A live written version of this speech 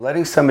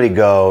Letting somebody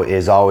go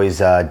is always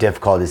a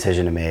difficult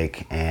decision to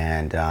make,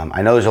 and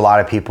I know there's a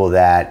lot of people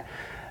that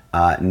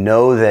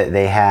know that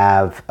they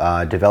have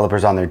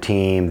developers on their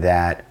team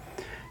that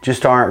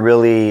just aren't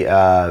really,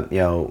 at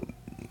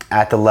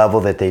the level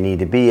that they need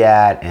to be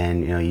at,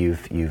 and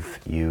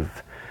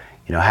you've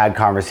had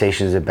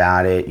conversations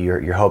about it.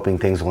 You're hoping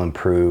things will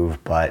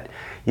improve, but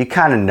you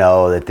kind of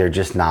know that they're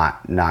just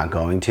not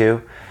going to.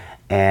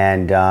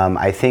 And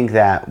I think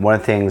that one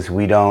of the things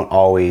we don't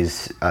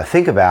always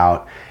think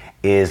about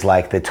is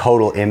like the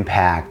total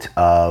impact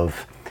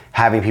of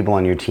having people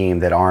on your team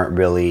that aren't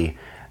really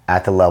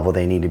at the level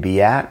they need to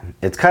be at.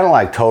 It's kind of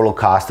like total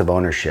cost of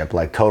ownership.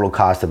 Like total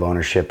cost of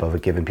ownership of a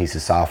given piece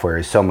of software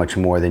is so much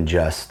more than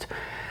just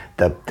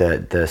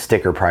the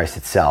sticker price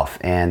itself.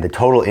 And the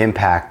total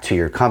impact to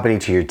your company,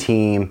 to your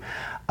team,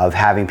 of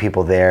having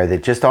people there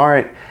that just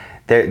aren't,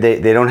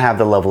 they don't have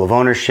the level of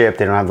ownership,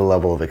 they don't have the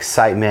level of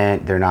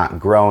excitement, they're not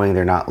growing,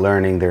 they're not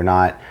learning, they're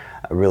not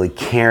really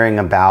caring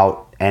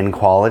about end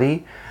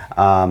quality,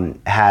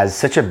 has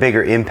such a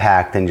bigger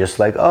impact than just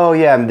like, oh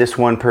yeah, this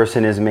one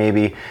person is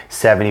maybe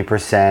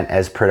 70%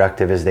 as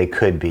productive as they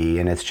could be,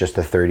 and it's just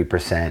a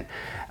 30%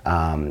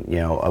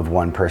 of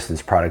one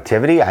person's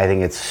productivity. I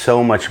think it's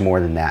so much more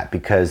than that,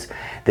 because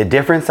the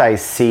difference I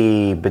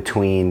see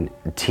between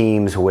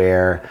teams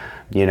where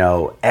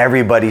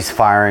everybody's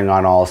firing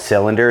on all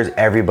cylinders,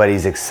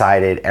 everybody's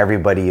excited,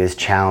 everybody is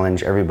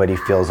challenged, everybody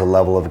feels a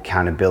level of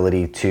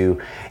accountability to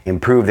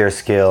improve their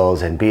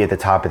skills and be at the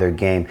top of their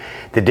game.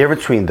 The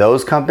difference between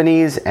those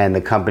companies and the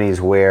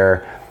companies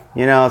where,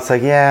 it's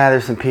like, yeah,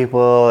 there's some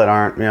people that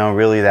aren't,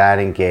 really that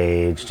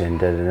engaged,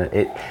 and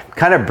it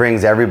kind of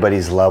brings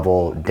everybody's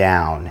level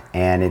down,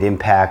 and it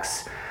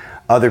impacts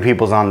other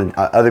people on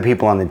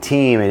the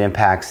team. It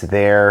impacts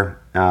their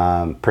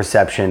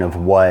perception of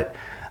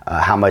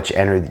how much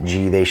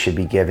energy they should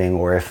be giving,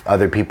 or if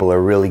other people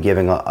are really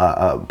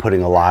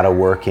putting a lot of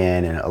work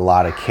in and a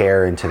lot of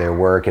care into their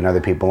work, and other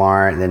people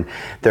aren't, then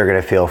they're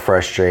going to feel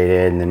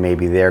frustrated, and then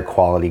maybe their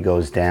quality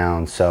goes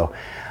down. So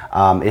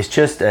it's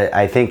just,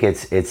 I think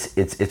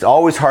it's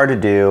always hard to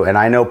do. And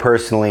I know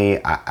personally,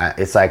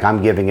 it's like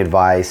I'm giving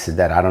advice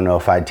that I don't know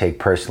if I'd take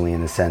personally,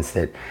 in the sense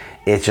that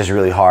it's just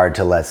really hard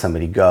to let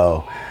somebody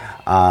go.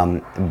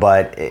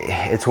 But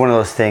it's one of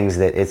those things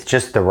that it's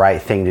just the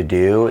right thing to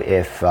do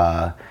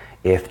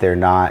if they're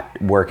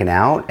not working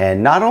out,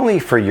 and not only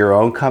for your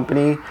own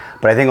company,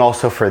 but I think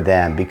also for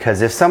them,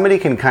 because if somebody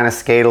can kind of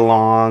skate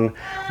along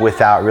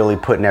without really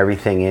putting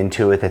everything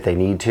into it that they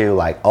need to,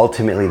 like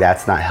ultimately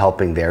that's not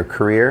helping their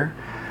career.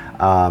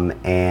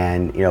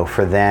 And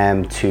for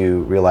them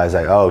to realize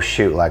like, oh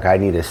shoot, like I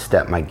need to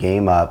step my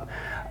game up,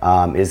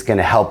 is going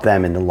to help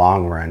them in the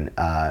long run.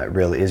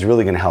 Is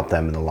really going to help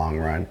them in the long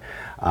run.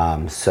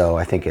 So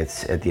I think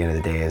it's, at the end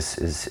of the day,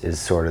 is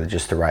sort of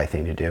just the right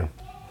thing to do.